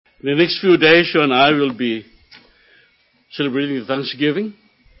In the next few days, you and I will be celebrating Thanksgiving.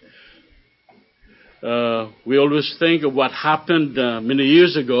 We always think of what happened many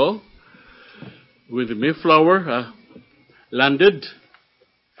years ago when the Mayflower landed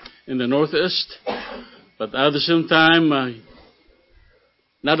in the Northeast. But at the same time,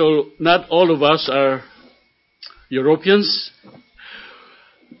 not all of us are Europeans.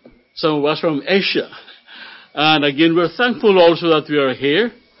 Some of us from Asia. And again, we're thankful also that we are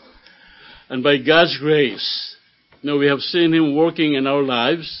here. And by God's grace, we have seen Him working in our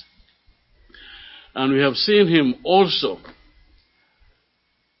lives. And we have seen Him also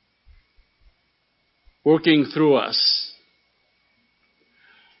working through us.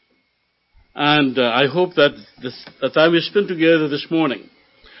 And I hope that the time we spent together this morning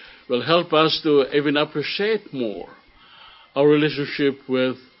will help us to even appreciate more our relationship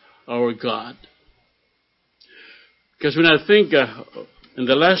with our God. Because when I think in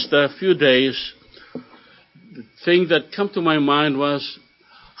the last few days, the thing that came to my mind was,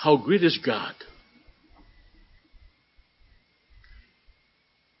 how great is God?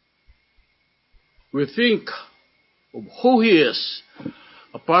 We think of who He is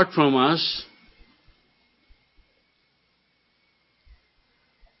apart from us.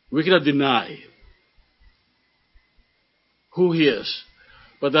 We cannot deny who He is.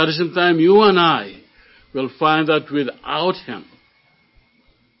 But at the same time, you and I will find that without Him,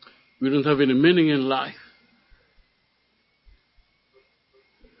 we don't have any meaning in life.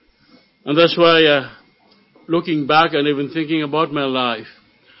 And that's why, looking back and even thinking about my life,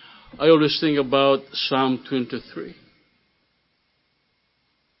 I always think about Psalm 23.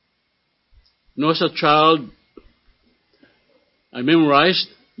 As a child, I memorized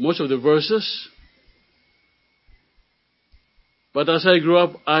most of the verses. But as I grew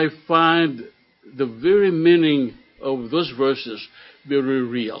up, I find the very meaning of those verses very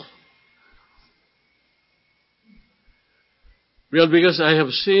real. Real because I have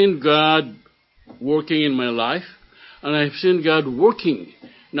seen God working in my life, and I have seen God working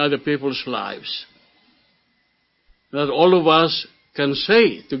in other people's lives. That all of us can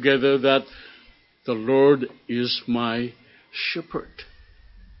say together that the Lord is my shepherd.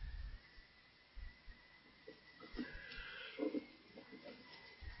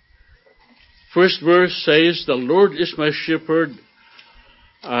 First verse says, the Lord is my shepherd,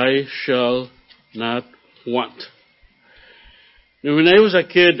 I shall not want. Now, when I was a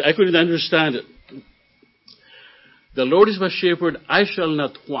kid, I couldn't understand it. The Lord is my shepherd, I shall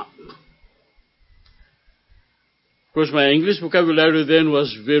not want. Of course, my English vocabulary then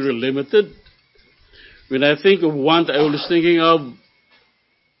was very limited. When I think of want, I was thinking of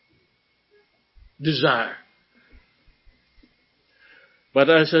desire. But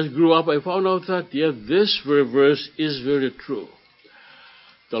as I grew up, I found out that, this very verse is very true.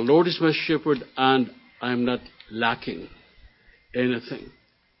 The Lord is my shepherd, and I am not lacking anything.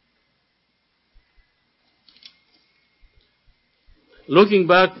 Looking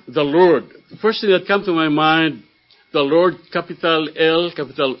back, the Lord, the first thing that came to my mind, the Lord, capital L,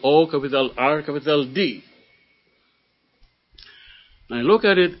 capital O, capital R, capital D. When I look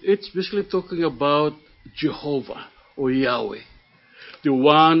at it, it's basically talking about Jehovah or Yahweh, the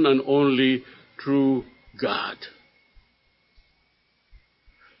one and only true God.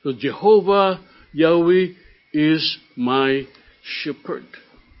 So Jehovah, Yahweh, is my shepherd.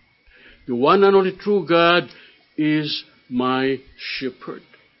 The one and only true God is my shepherd.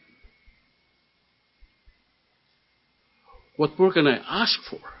 What more can I ask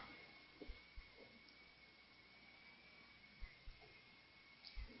for?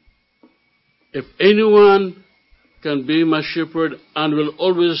 If anyone can be my shepherd and will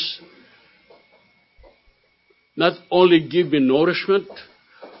always not only give me nourishment,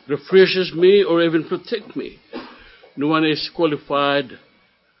 refreshes me, or even protect me, no one is qualified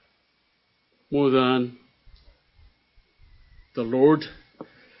more than the Lord,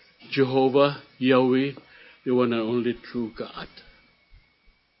 Jehovah, Yahweh, the one and only true God.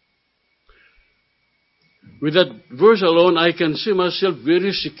 With that verse alone, I can see myself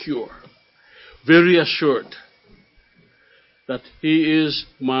very secure, very assured that He is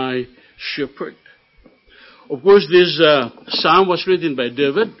my shepherd. Of course, this psalm was written by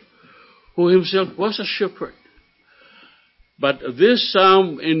David, who himself was a shepherd. But this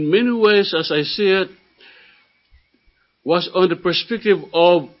psalm, in many ways, as I see it, was on the perspective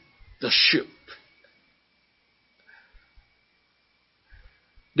of the sheep.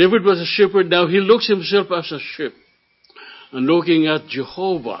 David was a shepherd. Now he looks himself as a sheep and looking at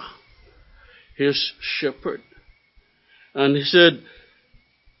Jehovah, his shepherd. And he said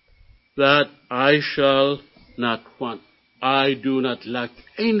that I shall not want. I do not lack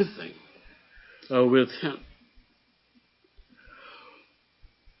anything with Him.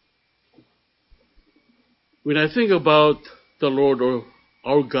 When I think about the Lord or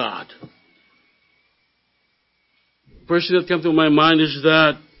our God, the first thing that comes to my mind is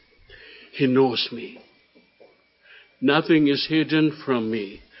that He knows me. Nothing is hidden from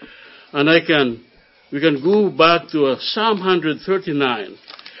me. And we can go back to Psalm 139.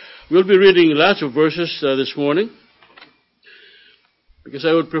 We'll be reading lots of verses this morning, because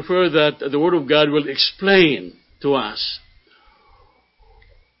I would prefer that the Word of God will explain to us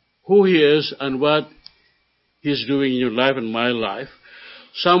who He is and what He's doing in your life and my life.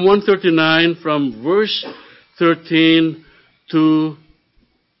 Psalm 139 from verse 13 to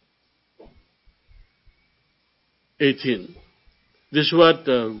 18. This is what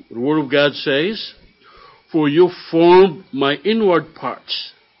the Word of God says. For you formed my inward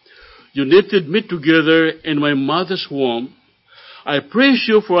parts. You knitted me together in my mother's womb. I praise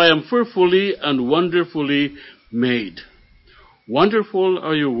you, for I am fearfully and wonderfully made. Wonderful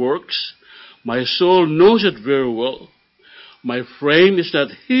are your works. My soul knows it very well. My frame is not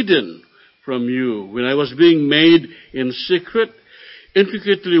hidden from you. When I was being made in secret,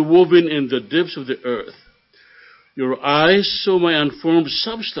 intricately woven in the depths of the earth, your eyes saw my unformed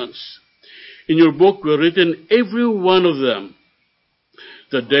substance. In your book were written, every one of them.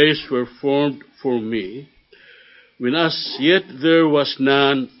 The days were formed for me, when as yet there was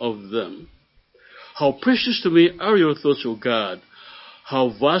none of them. How precious to me are your thoughts, O God! How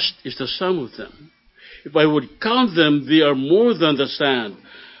vast is the sum of them! If I would count them, they are more than the sand.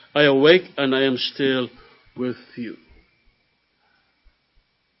 I awake and I am still with you.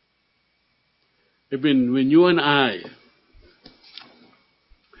 Even when you and I,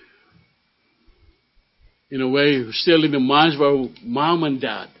 in a way, still in the minds of our mom and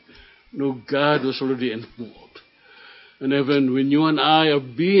dad, no, God was already involved. And even when you and I are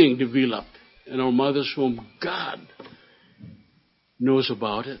being developed in our mother's womb, God knows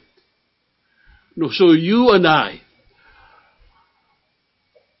about it. No, so you and I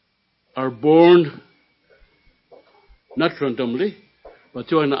are born not randomly, but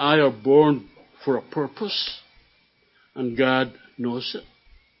you and I are born for a purpose, and God knows it.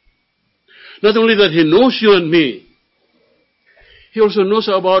 Not only that He knows you and me, He also knows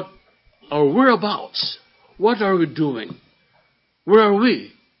about our whereabouts. What are we doing? Where are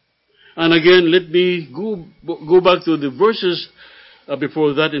we? And again, let me go back to the verses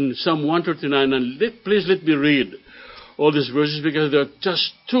before that in Psalm 139, and please let me read all these verses, because they're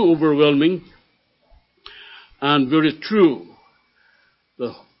just too overwhelming and very true,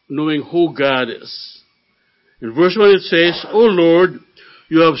 knowing who God is. In verse 1 it says, O Lord,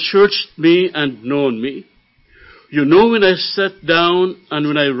 you have searched me and known me. You know when I sit down and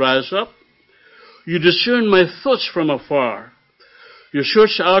when I rise up. You discern my thoughts from afar. You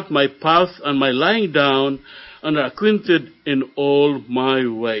search out my path and my lying down, and are acquainted in all my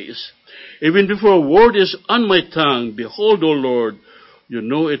ways. Even before a word is on my tongue, behold, O Lord, you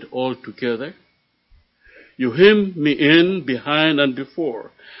know it altogether. You hem me in behind and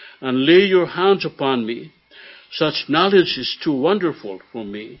before, and lay your hands upon me. Such knowledge is too wonderful for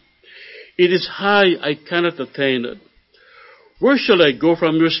me. It is high, I cannot attain it. Where shall I go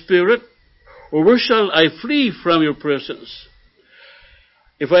from your spirit? Or where shall I flee from your presence?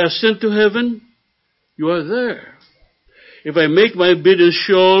 If I ascend to heaven, you are there. If I make my bed in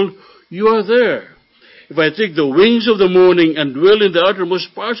Sheol, you are there. If I take the wings of the morning and dwell in the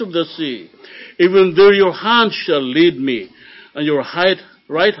uttermost parts of the sea, even there your hand shall lead me, and your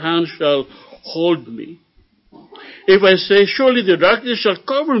right hand shall hold me. If I say, surely the darkness shall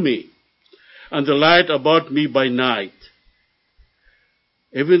cover me, and the light about me by night,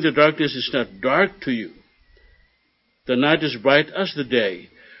 even the darkness is not dark to you. The night is bright as the day,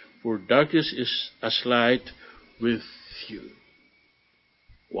 for darkness is as light with you.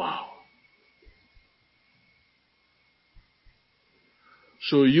 Wow.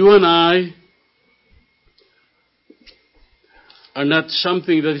 So you and I are not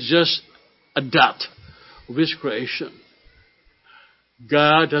something that is just a dot of His creation.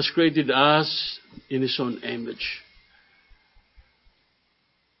 God has created us in His own image.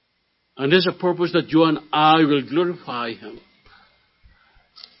 And there's a purpose that you and I will glorify Him.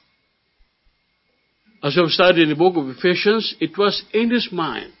 As we have studied in the book of Ephesians, it was in His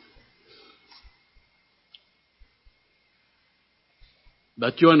mind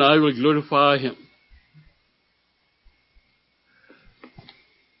that you and I will glorify Him.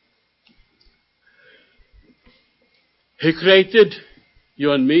 He created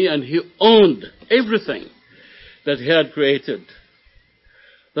you and me, and He owned everything that He had created.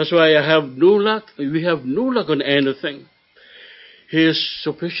 That's why we have no lack on anything. He is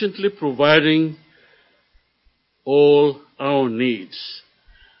sufficiently providing all our needs.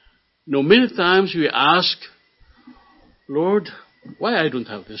 Now, many times we ask, Lord, why I don't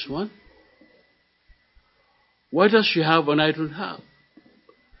have this one? Why does she have and I don't have?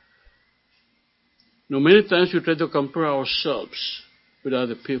 Now, many times we try to compare ourselves with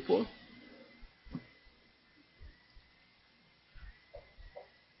other people.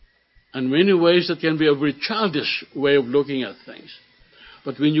 And many ways that can be a very childish way of looking at things.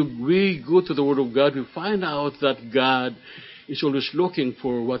 But when we go to the Word of God, we find out that God is always looking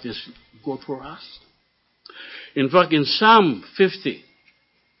for what is good for us. In fact, in Psalm 50,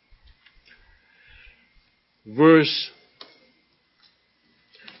 verse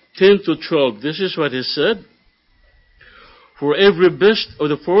 10 to 12, this is what he said. For every beast of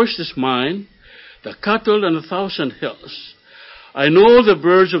the forest is mine, the cattle and 1,000 hills. I know the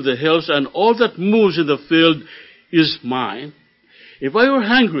birds of the hills, and all that moves in the field is mine. If I were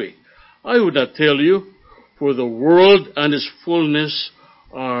hungry, I would not tell you, for the world and its fullness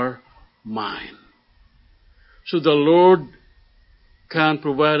are mine. So the Lord can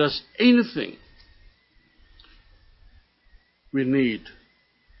provide us anything we need.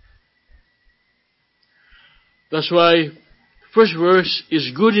 That's why first verse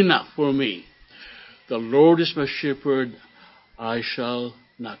is good enough for me. The Lord is my shepherd, I shall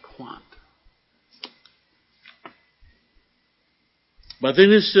not want. But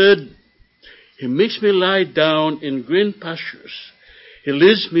then he said, He makes me lie down in green pastures. He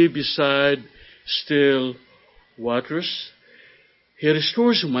leads me beside still waters. He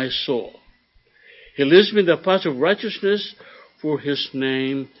restores my soul. He leads me in the path of righteousness for His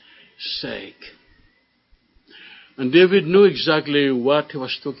name's sake. And David knew exactly what he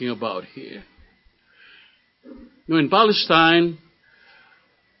was talking about here. You know, in Palestine,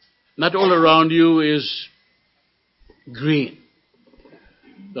 not all around you is green.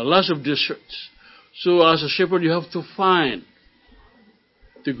 There are lots of deserts. So as a shepherd, you have to find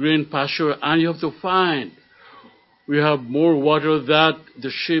the green pasture, and you have to find we have more water that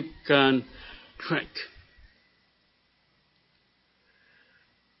the sheep can drink.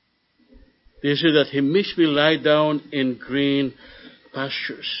 They say that He makes me lie down in green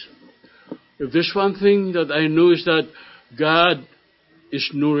pastures. If there's one thing that I know is that God is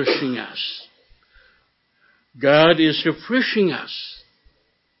nourishing us. God is refreshing us.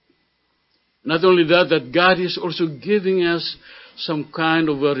 Not only that, that God is also giving us some kind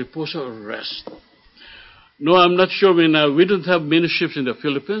of a repose or rest. No, I'm not sure we don't have many ships in the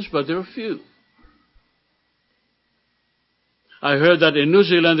Philippines, but there are few. I heard that in New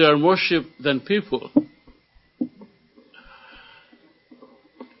Zealand there are more ships than people.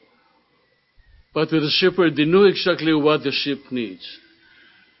 But with the shepherd, they know exactly what the sheep needs.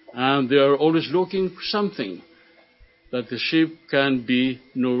 And they are always looking for something that the sheep can be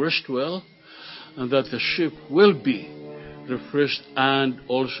nourished well, and that the sheep will be refreshed and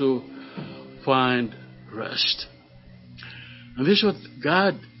also find rest. And this is what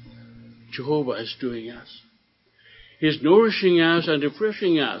God, Jehovah, is doing us. He's nourishing us and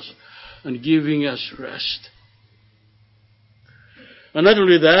refreshing us and giving us rest. And not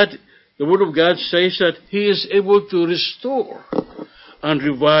only that, the Word of God says that He is able to restore and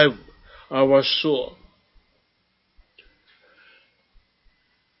revive our soul.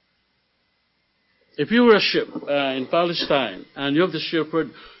 If you were a sheep in Palestine and you have the shepherd,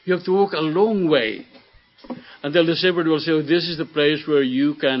 you have to walk a long way until the shepherd will say, this is the place where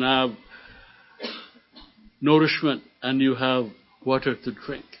you can have nourishment and you have water to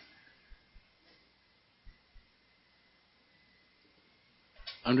drink.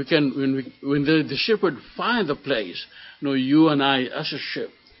 And we can, when the shepherd finds the place, you and I as a sheep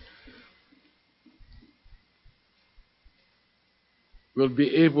will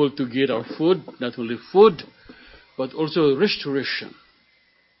be able to get our food, not only food, but also restoration.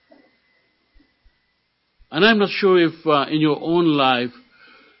 And I'm not sure if in your own life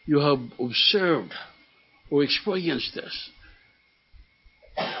you have observed or experienced this.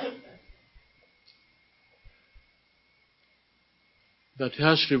 That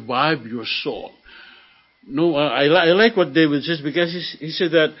has revived your soul. No, I like what David says, because he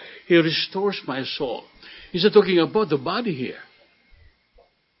said that He restores my soul. He's not talking about the body here.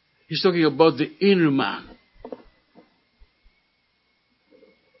 He's talking about the inner man.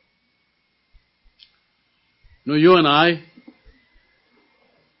 You and I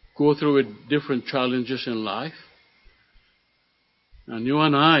go through with different challenges in life. And you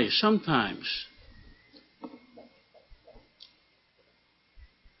and I sometimes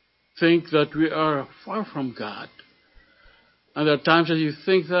think that we are far from God. And there are times that you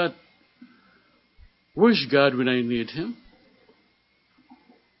think that, where's God when I need Him?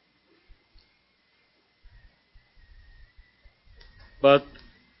 But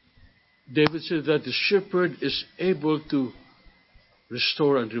David said that the shepherd is able to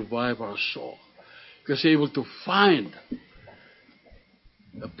restore and revive our soul, because he's able to find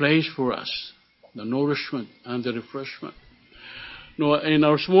a place for us, the nourishment and the refreshment. Now, in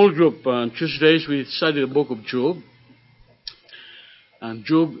our small group on Tuesdays, we studied the book of Job. And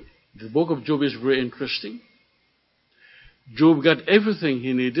the book of Job is very interesting. Job got everything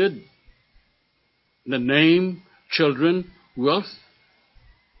he needed: the name, children, wealth.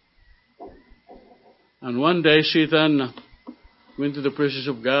 And one day Satan went to the presence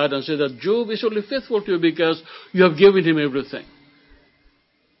of God and said that Job is only faithful to you because you have given him everything.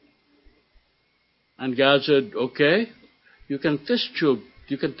 And God said, okay, you can test Job,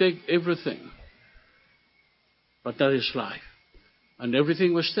 you can take everything, but not his life. And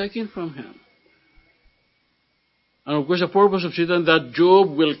everything was taken from him. And of course the purpose of Satan that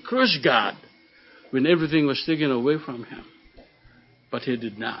Job will curse God when everything was taken away from him. But he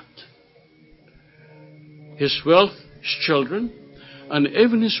did not. His wealth, his children, and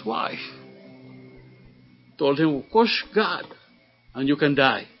even his wife told him, of course, God, and you can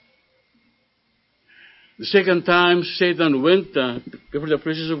die. The second time, Satan went before the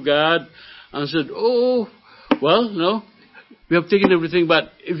presence of God and said, oh, well, no, we have taken everything,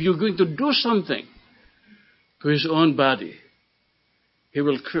 but if you're going to do something to his own body, he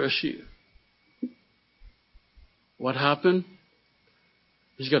will curse you. What happened?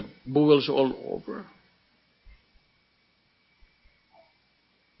 He's got boils all over.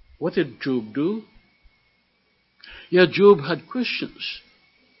 What did Job do? Yeah, Job had questions.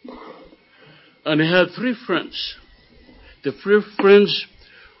 And he had 3 friends. The 3 friends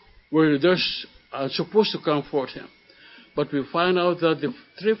were just supposed to comfort him. But we find out that the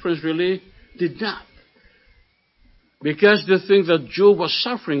 3 friends really did not. Because they think that Job was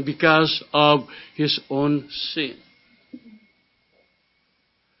suffering because of his own sin.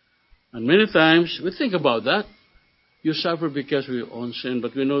 And many times we think about that. You suffer because of your own sin.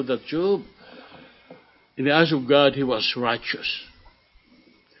 But we know that Job, in the eyes of God, he was righteous.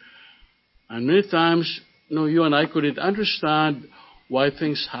 And many times, you and I couldn't understand why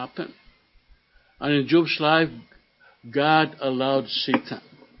things happen. And in Job's life, God allowed Satan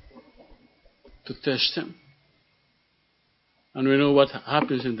to test him. And we know what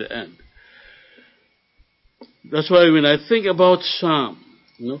happens in the end. That's why when I think about Psalm,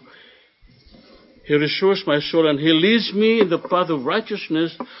 he restores my soul and he leads me in the path of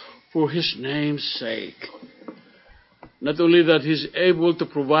righteousness for his name's sake. Not only that he's able to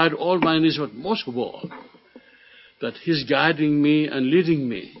provide all my needs, but most of all, that he's guiding me and leading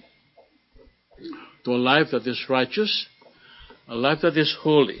me to a life that is righteous, a life that is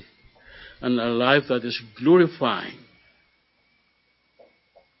holy, and a life that is glorifying.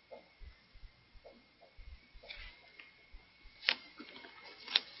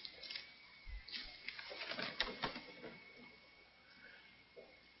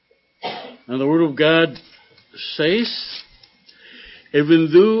 And the Word of God says, even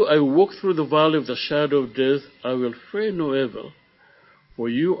though I walk through the valley of the shadow of death, I will fear no evil, for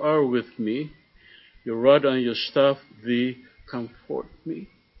you are with me. Your rod and your staff, they comfort me.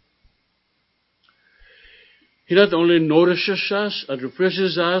 He not only nourishes us and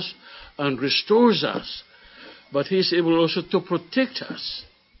refreshes us and restores us, but he is able also to protect us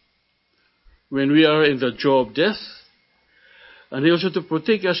when we are in the jaw of death. And he also to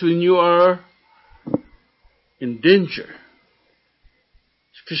protect us when you are in danger.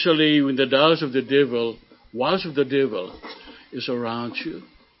 Especially when the wiles of the devil is around you.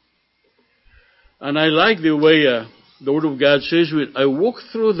 And I like the way the Word of God says, I walk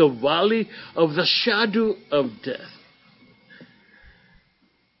through the valley of the shadow of death.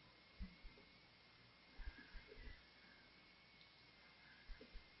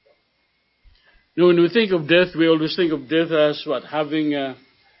 When we think of death, we always think of death as what? Having a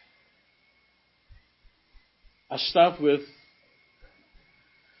staff with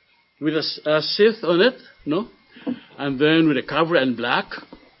a scythe on it, and then with a cover and black.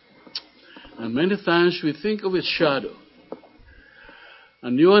 And many times we think of its shadow.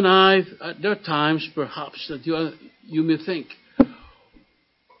 And you and I, there are times perhaps that you may think,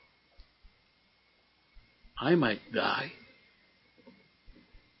 I might die.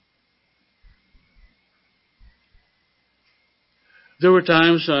 There were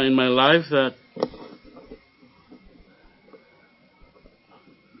times in my life that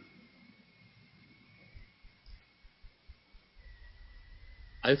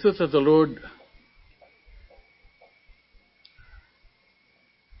I thought that the Lord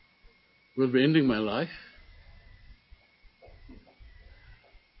will be ending my life.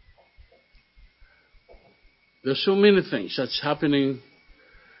 There's so many things that's happening.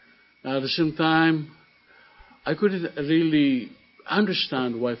 At the same time, I couldn't really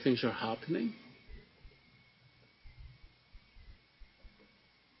understand why things are happening.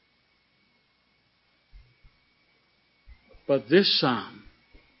 But this psalm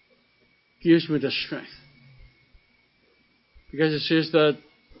gives me the strength. Because it says that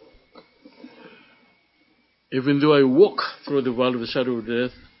even though I walk through the valley of the shadow of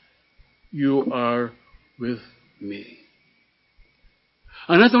death, you are with me.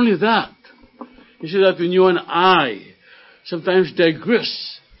 And not only that, you see that when you and I sometimes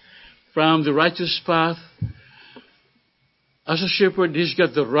digress from the righteous path, as a shepherd, he's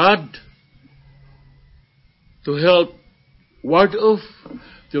got the rod to help ward off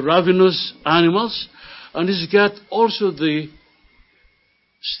the ravenous animals, and he's got also the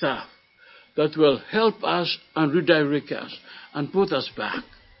staff that will help us and redirect us and put us back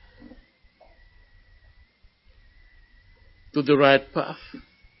to the right path.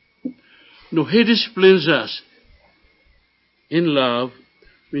 No, he disciplines us in love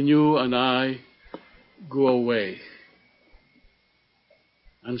when you and I go away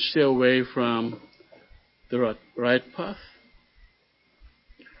and stay away from the right path.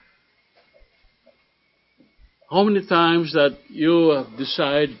 How many times that you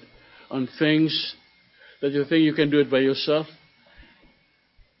decide on things that you think you can do it by yourself?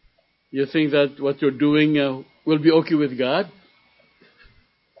 You think that what you're doing will be okay with God?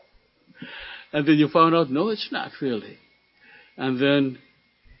 And then you found out, no, it's not really. And then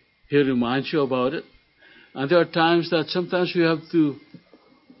He reminds you about it. And there are times that sometimes we have to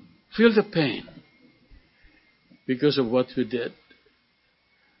feel the pain because of what we did.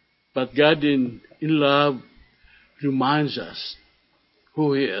 But God in love reminds us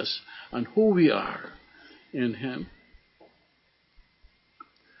who He is and who we are in Him.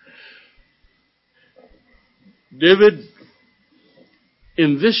 David,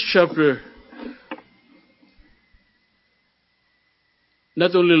 in this chapter,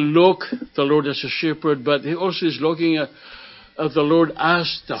 not only look the Lord as a shepherd, but he also is looking at the Lord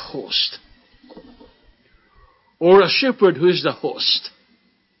as the host. Or a shepherd who is the host.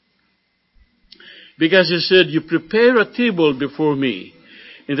 Because he said, you prepare a table before me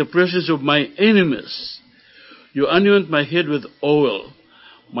in the presence of my enemies. You anoint my head with oil.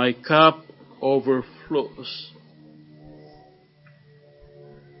 My cup overflows.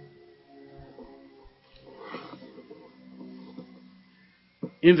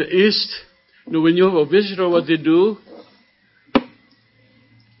 In the East, when you have a visitor, what they do,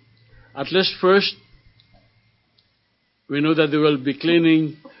 at least first, we know that they will be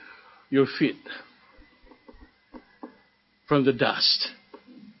cleaning your feet from the dust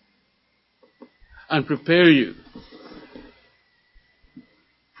and prepare you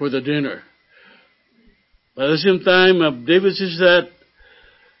for the dinner. But at the same time, David says that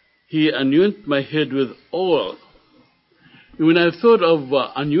he anointed my head with oil. When I thought of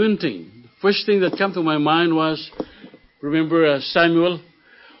anointing, the first thing that came to my mind was, remember Samuel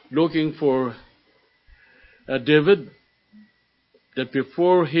looking for David? That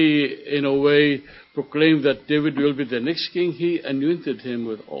before he, in a way, proclaimed that David will be the next king, he anointed him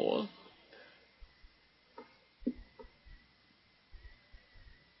with oil.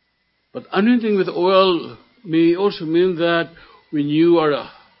 But anointing with oil may also mean that when you are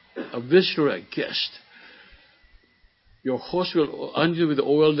a visitor, a guest, your host will anoint you with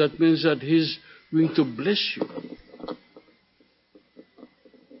oil. That means that he's going to bless you.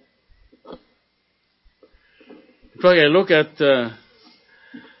 In fact, I look at the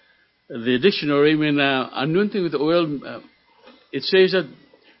dictionary. When anointing with oil, it says that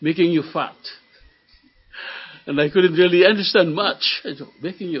making you fat. And I couldn't really understand much.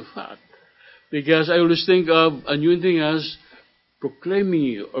 Making you fat. Because I always think of anointing as proclaiming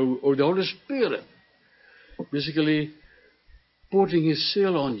you, or the Holy Spirit basically putting His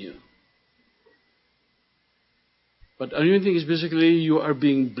seal on you. But anointing is basically you are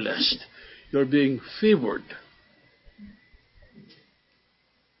being blessed. You are being favored.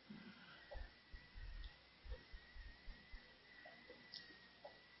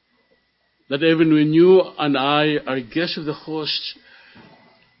 That even when you and I are guests of the host,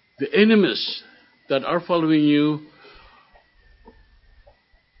 the enemies that are following you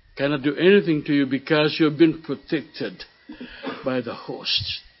cannot do anything to you because you have been protected by the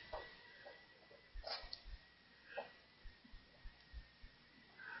host.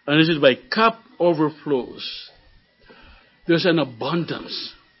 And this is my cup overflows. There's an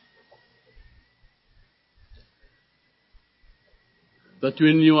abundance. That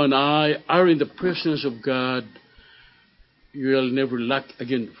when you and I are in the presence of God, you will never lack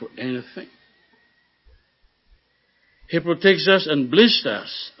again for anything. He protects us and blesses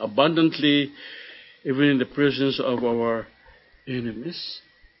us abundantly, even in the presence of our enemies.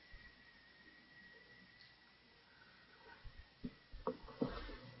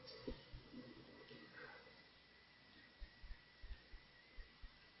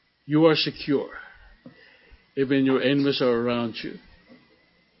 You are secure, even your enemies are around you.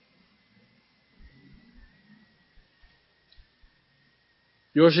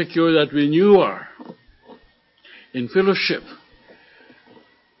 You are secure that when you are in fellowship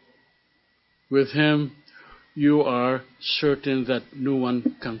with Him, you are certain that no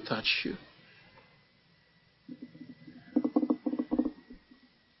one can touch you.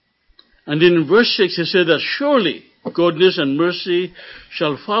 And in verse 6, he said that surely goodness and mercy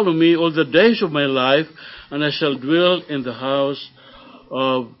shall follow me all the days of my life, and I shall dwell in the house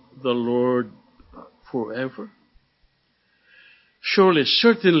of the Lord forever. Surely,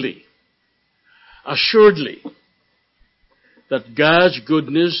 certainly, assuredly, that God's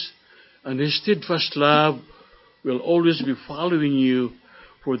goodness and His steadfast love will always be following you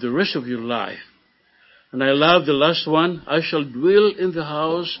for the rest of your life. And I love the last one, I shall dwell in the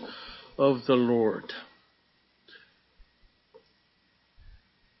house of the Lord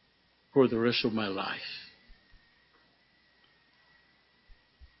for the rest of my life.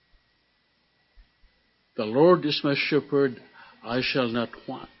 The Lord is my shepherd, I shall not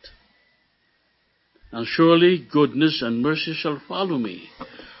want. And surely goodness and mercy shall follow me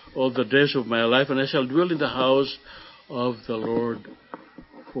all the days of my life, and I shall dwell in the house of the Lord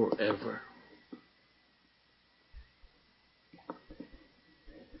forever.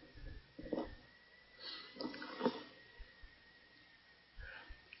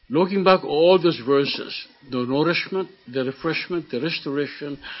 Looking back all those verses, the nourishment, the refreshment, the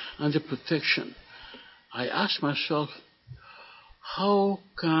restoration, and the protection, I ask myself, how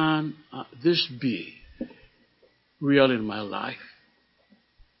can this be real in my life?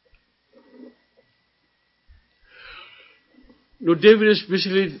 Now, David is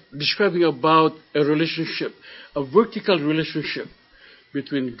basically describing about a relationship, a vertical relationship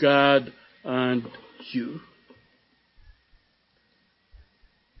between God and you.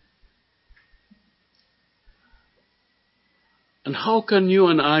 And how can you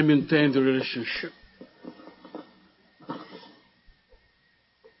and I maintain the relationship?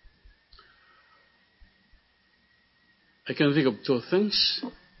 I can think of two things.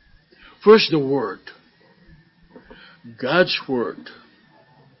 First, the Word. God's Word.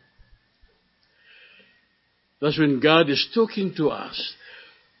 That's when God is talking to us,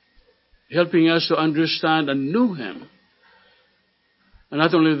 helping us to understand and know Him. And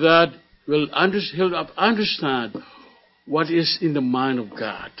not only that, we'll help understand what is in the mind of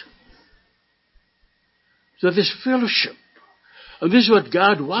God. So this fellowship, and this is what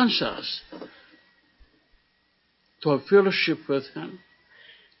God wants us, to have fellowship with Him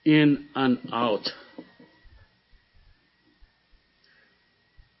in and out.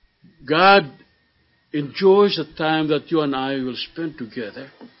 God enjoys the time that you and I will spend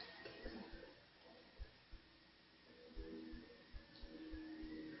together.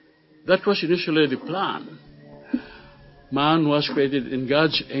 That was initially the plan. Man was created in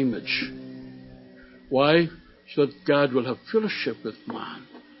God's image. Why? So that God will have fellowship with man.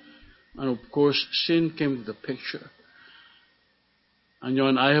 And of course, sin came to the picture. And you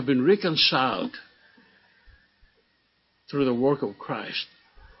and I have been reconciled through the work of Christ.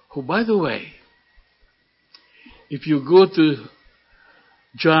 Who, by the way, if you go to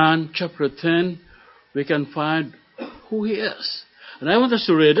John chapter 10, we can find who He is. And I want us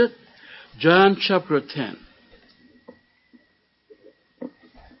to read it. John chapter 10.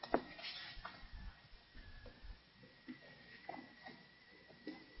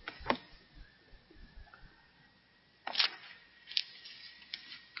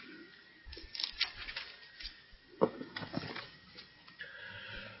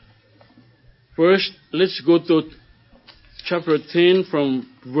 First, let's go to chapter 10 from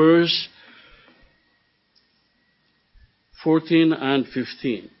verse 14 and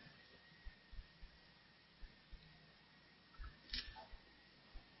 15.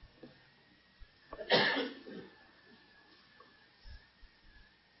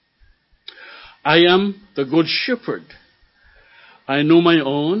 I am the good shepherd. I know my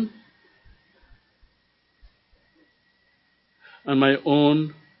own, and my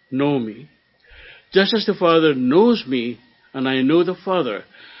own know me. Just as the Father knows me, and I know the Father,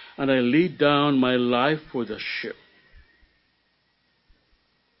 and I lay down my life for the sheep.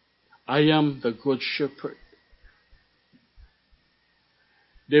 I am the good shepherd.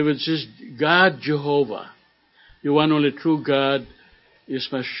 David says, God, Jehovah, the one only true God, is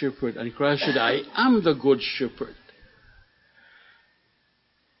my shepherd. And Christ said, I am the good shepherd.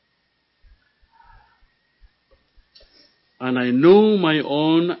 and I know my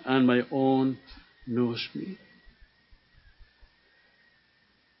own, and my own knows me.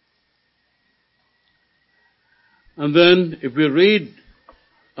 And then, if we read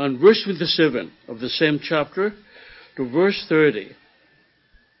on verse 27 of the same chapter to verse 30,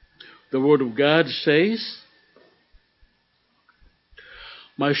 the Word of God says,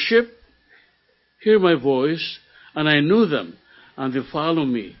 My sheep hear my voice, and I know them, and they follow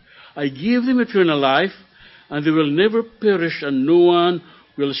me. I give them eternal life, and they will never perish, and no one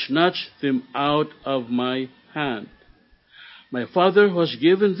will snatch them out of my hand. My Father who has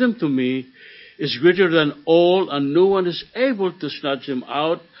given them to me is greater than all, and no one is able to snatch them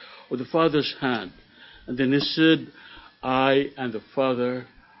out of the Father's hand. And then he said, I and the Father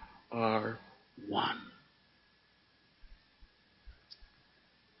are one.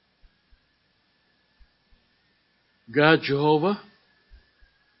 God Jehovah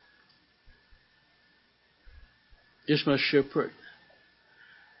is my shepherd.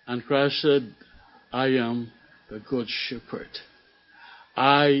 And Christ said, I am the good shepherd.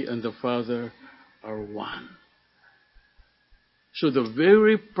 I and the Father are one. So the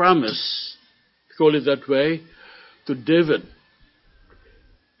very promise, call it that way, to David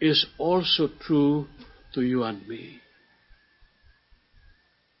is also true to you and me.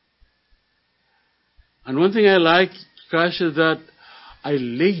 And one thing I like, Christ said that I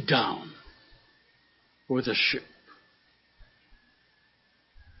lay down for the sheep.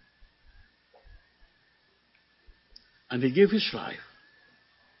 And he gave his life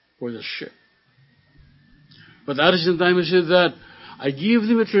for the sheep. But at the same time he said that I give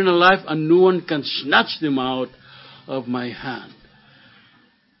them eternal life and no one can snatch them out of my hand.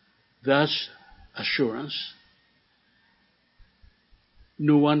 That's assurance.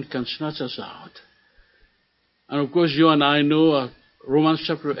 No one can snatch us out. And of course you and I know Romans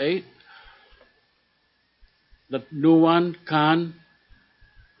chapter 8, that no one can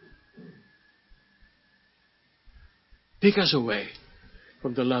take us away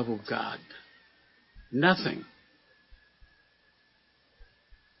from the love of God. Nothing.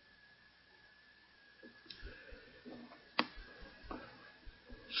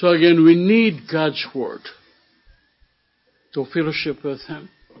 So again, we need God's Word to fellowship with Him.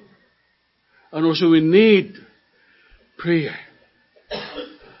 And also we need prayer,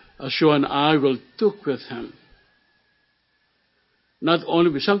 as you and I will talk with Him. Not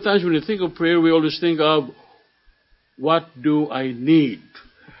only, sometimes when you think of prayer, we always think of, what do I need?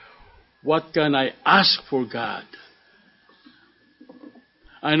 What can I ask for God?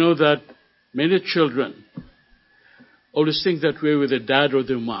 I know that many children always think that way with their dad or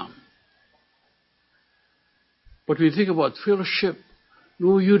their mom. But when you think about fellowship,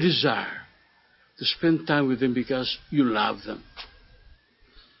 no, you desire to spend time with them because you love them.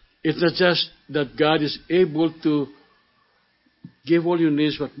 It's not just that God is able to give all your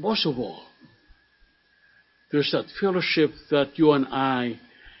needs, but most of all, there's that fellowship that you and I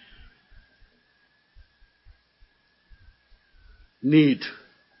need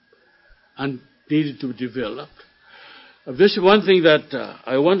and needed to develop. This is one thing that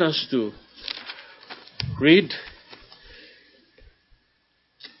I want us to read.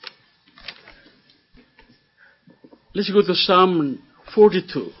 Let's go to Psalm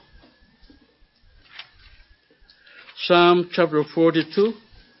 42. Psalm chapter 42,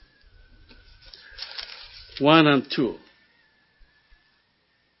 1 and 2.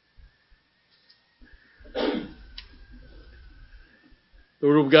 The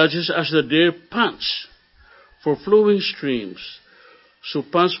Word of God says, as the deer pants for flowing streams, so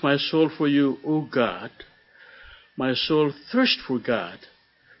pants my soul for you, O God. My soul thirsts for God,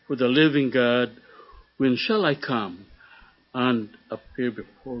 for the living God. When shall I come and appear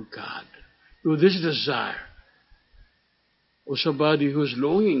before God? You know, this desire of somebody who is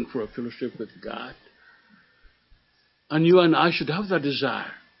longing for a fellowship with God. And you and I should have that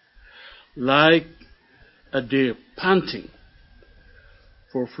desire, like a deer panting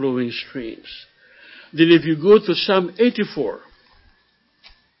for flowing streams. Then if you go to Psalm 84,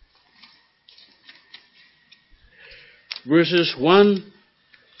 verses 1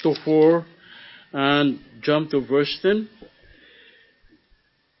 to 4, and jump to verse 10,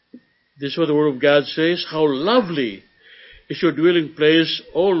 this is what the Word of God says, how lovely is your dwelling place,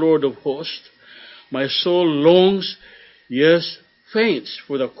 O Lord of hosts. My soul longs, yes, faints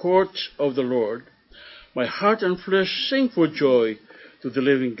for the courts of the Lord. My heart and flesh sing for joy to the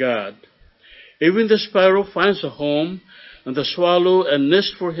living God. Even the sparrow finds a home, and the swallow a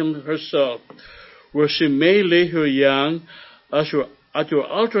nest for herself, where she may lay her young, at your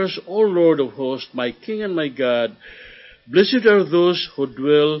altars, O Lord of hosts, my King and my God. Blessed are those who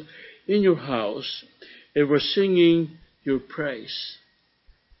dwell in your house, ever singing your praise.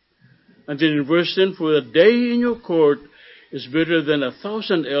 And then in verse 10, for a day in your court is better than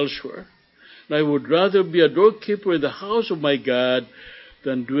 1,000 elsewhere. And I would rather be a doorkeeper in the house of my God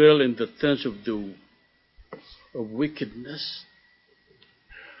than dwell in the tents of wickedness.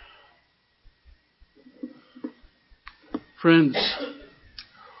 Friends,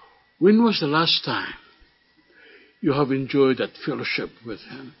 when was the last time you have enjoyed that fellowship with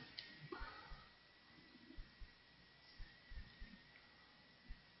Him?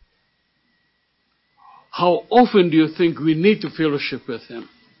 How often do you think we need to fellowship with Him?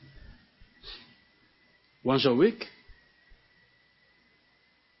 Once a week?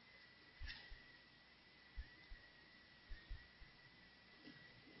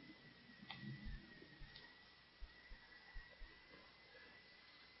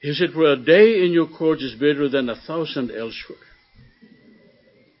 He said, for a day in your court is better than 1,000 elsewhere.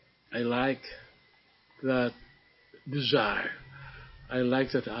 I like that desire. I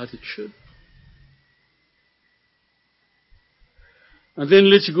like that attitude. And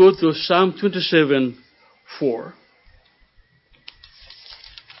then let's go to Psalm 27:4.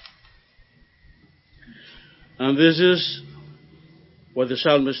 And this is what the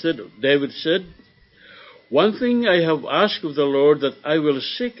psalmist said. David said, one thing I have asked of the Lord that I will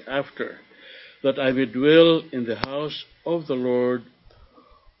seek after, that I may dwell in the house of the Lord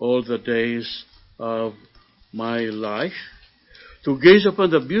all the days of my life, to gaze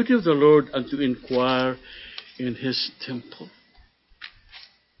upon the beauty of the Lord and to inquire in His temple.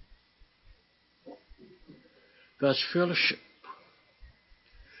 That's fellowship.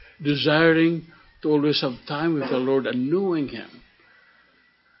 Desiring to always have time with the Lord and knowing Him.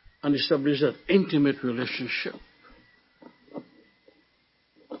 And establish that intimate relationship.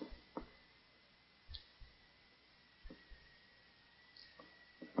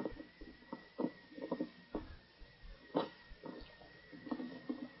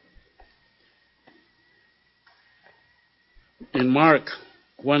 In Mark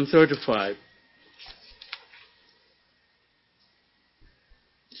 1:35,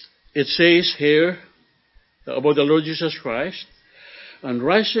 it says here about the Lord Jesus Christ, and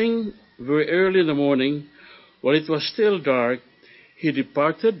rising very early in the morning, while it was still dark, He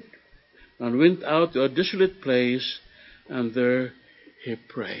departed and went out to a desolate place, and there He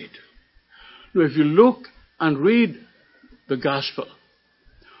prayed. Now, if you look and read the Gospel,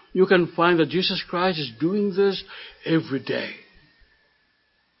 you can find that Jesus Christ is doing this every day.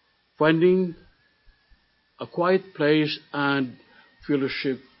 Finding a quiet place and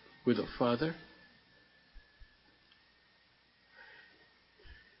fellowship with the Father.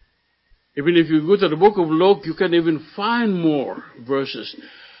 Even if you go to the book of Luke, you can even find more verses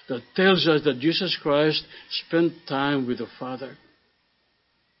that tells us that Jesus Christ spent time with the Father.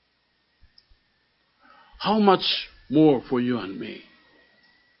 How much more for you and me?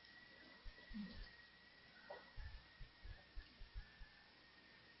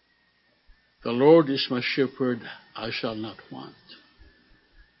 The Lord is my shepherd, I shall not want.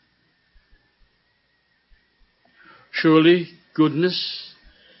 Surely goodness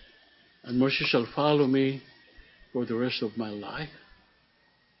and mercy shall follow me for the rest of my life.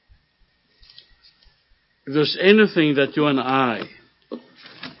 If there's anything that you and I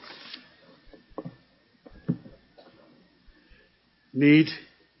need,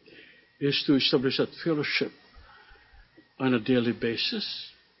 is to establish that fellowship on a daily basis.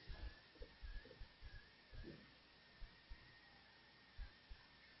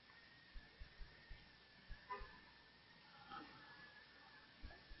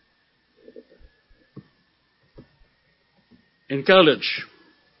 In college,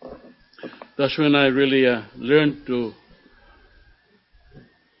 that's when I really learned to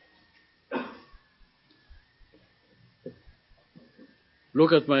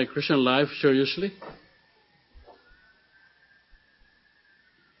look at my Christian life seriously.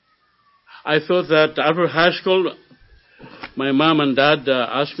 I thought that after high school, my mom and dad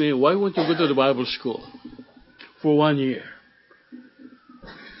asked me, why won't you go to the Bible school for 1 year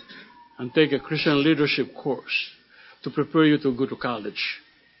and take a Christian leadership course to prepare you to go to college?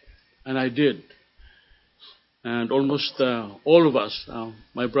 And I did. And almost all of us,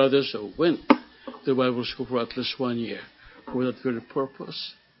 my brothers, went to the Bible school for at least 1 year for that very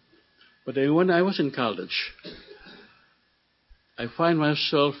purpose. But then when I was in college, I find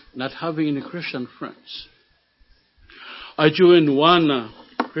myself not having any Christian friends. I joined one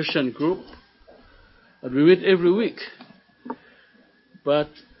Christian group, and we meet every week. But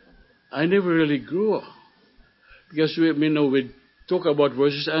I never really grew up. Because we talk about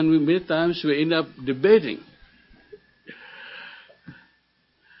verses, and many times we end up debating.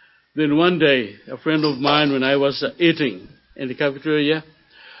 Then one day, a friend of mine, when I was eating in the cafeteria,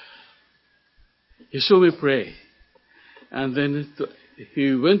 he saw me pray. And then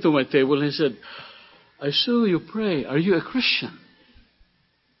he went to my table and he said, I saw you pray. Are you a Christian?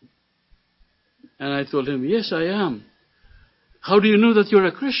 And I told him, yes, I am. How do you know that you're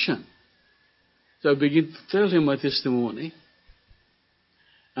a Christian? So I began to tell him my testimony.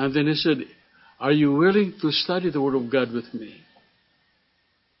 And then he said, are you willing to study the Word of God with me?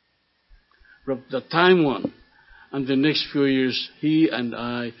 From the time on, and the next few years, he and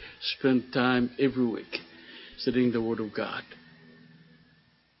I spent time every week studying the Word of God.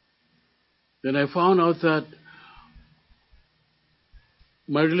 Then I found out that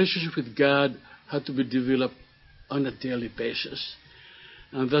my relationship with God had to be developed on a daily basis.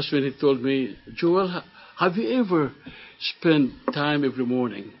 And that's when he told me, Joel, have you ever spent time every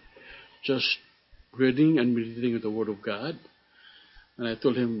morning just reading and meditating on the Word of God? And I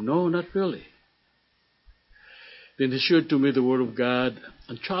told him, no, not really. Then he shared to me the Word of God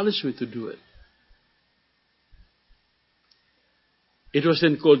and challenged me to do it. It was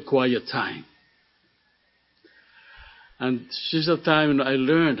then called quiet time. And since that time, I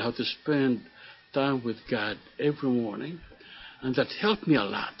learned how to spend time with God every morning. And that helped me a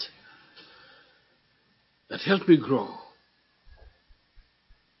lot. That helped me grow.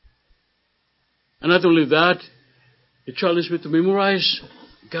 And not only that, it challenged me to memorize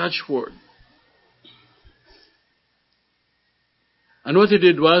God's Word. And what he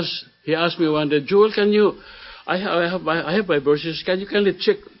did was, he asked me one day, Joel, can you, I have my verses, can you kindly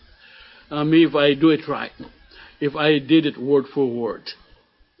check me if I do it right? If I did it word for word.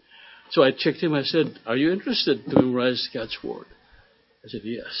 So I checked him, I said, are you interested to memorize God's Word? I said,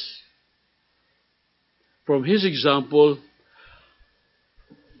 yes. From his example,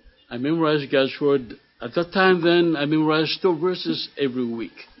 I memorized God's Word. At that time then, I memorized 2 verses every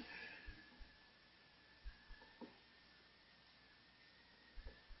week.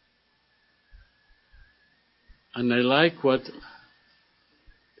 And I like what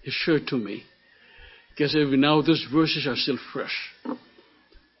he shared to me. Because even now those verses are still fresh.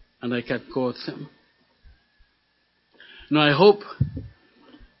 And I can quote them. Now I hope,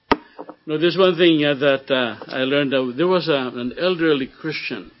 there's one thing that I learned. There was an elderly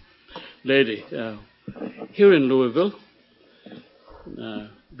Christian lady here in Louisville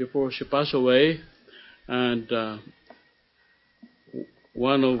before she passed away. And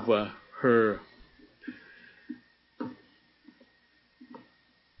one of her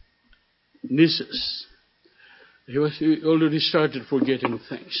nieces, he already started forgetting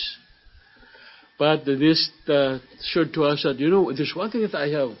things. But the niece shared to us that, there's one thing that I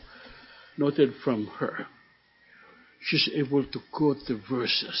have noted from her. She's able to quote the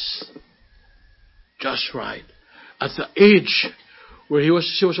verses just right. At the age where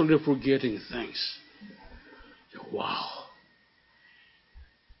she was already forgetting things. Wow.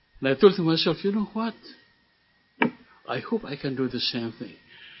 And I thought to myself, you know what? I hope I can do the same thing.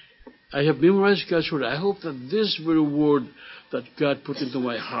 I have memorized God's Word. I hope that this very word that God put into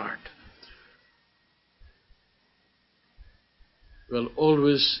my heart will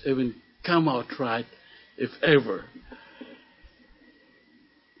always even come out right, if ever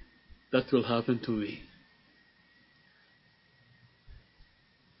that will happen to me.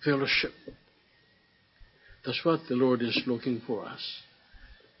 Fellowship. That's what the Lord is looking for us.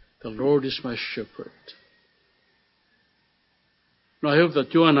 The Lord is my shepherd. Now I hope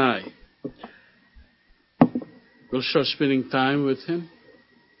that you and I will start spending time with Him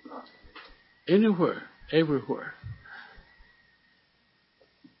anywhere, everywhere.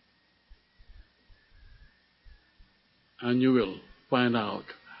 And you will find out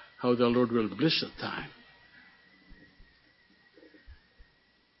how the Lord will bless the time.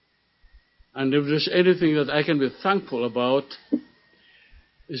 And if there's anything that I can be thankful about,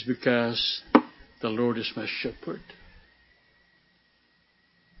 it's because the Lord is my shepherd.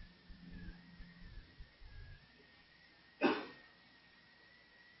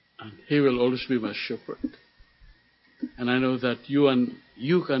 And He will always be my shepherd. And I know that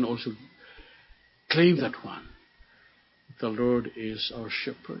you can also claim that one. The Lord is our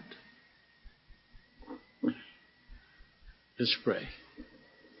shepherd. Let's pray.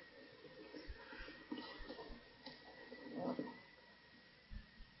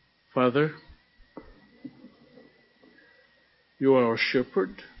 Father, you are our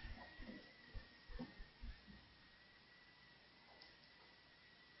shepherd.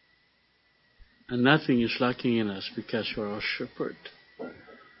 And nothing is lacking in us because you are our shepherd.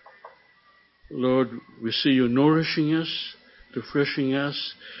 Lord, we see you nourishing us, refreshing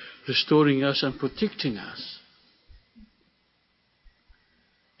us, restoring us, and protecting us.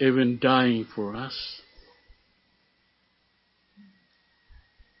 even dying for us.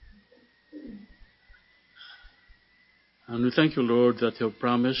 And we thank you, Lord, that you have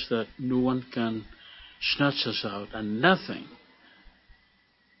promised that no one can snatch us out, and nothing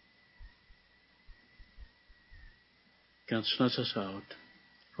can snatch us out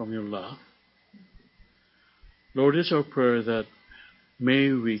from your love. Lord, it's our prayer that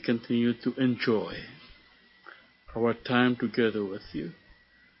may we continue to enjoy our time together with you.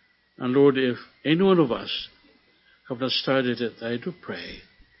 And Lord, if any one of us have not started it, I do pray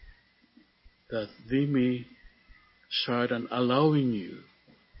that they may start and allowing you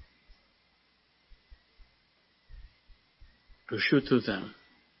to show to them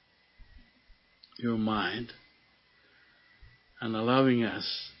your mind and allowing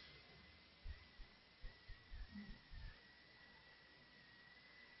us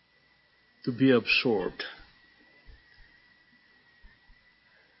to be absorbed,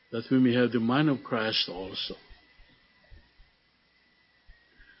 that we may have the mind of Christ also,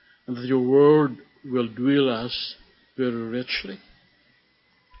 and that your word will dwell us very richly,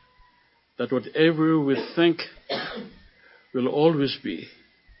 that whatever we think will always be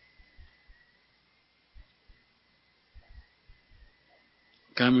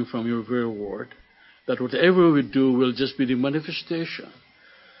coming from your very word, that whatever we do will just be the manifestation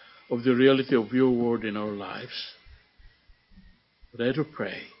of the reality of your word in our lives. But I do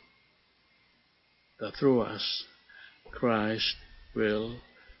pray that through us, Christ will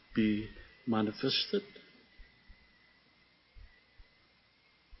be manifested.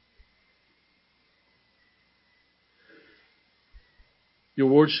 Your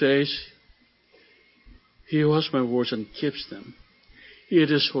word says, he who has my words and keeps them, he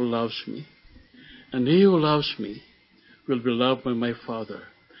it is who loves me. And he who loves me will be loved by my Father,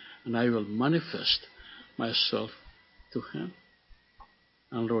 and I will manifest myself to him.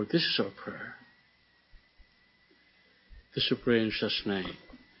 And Lord, this is our prayer. This we pray in Jesus' name.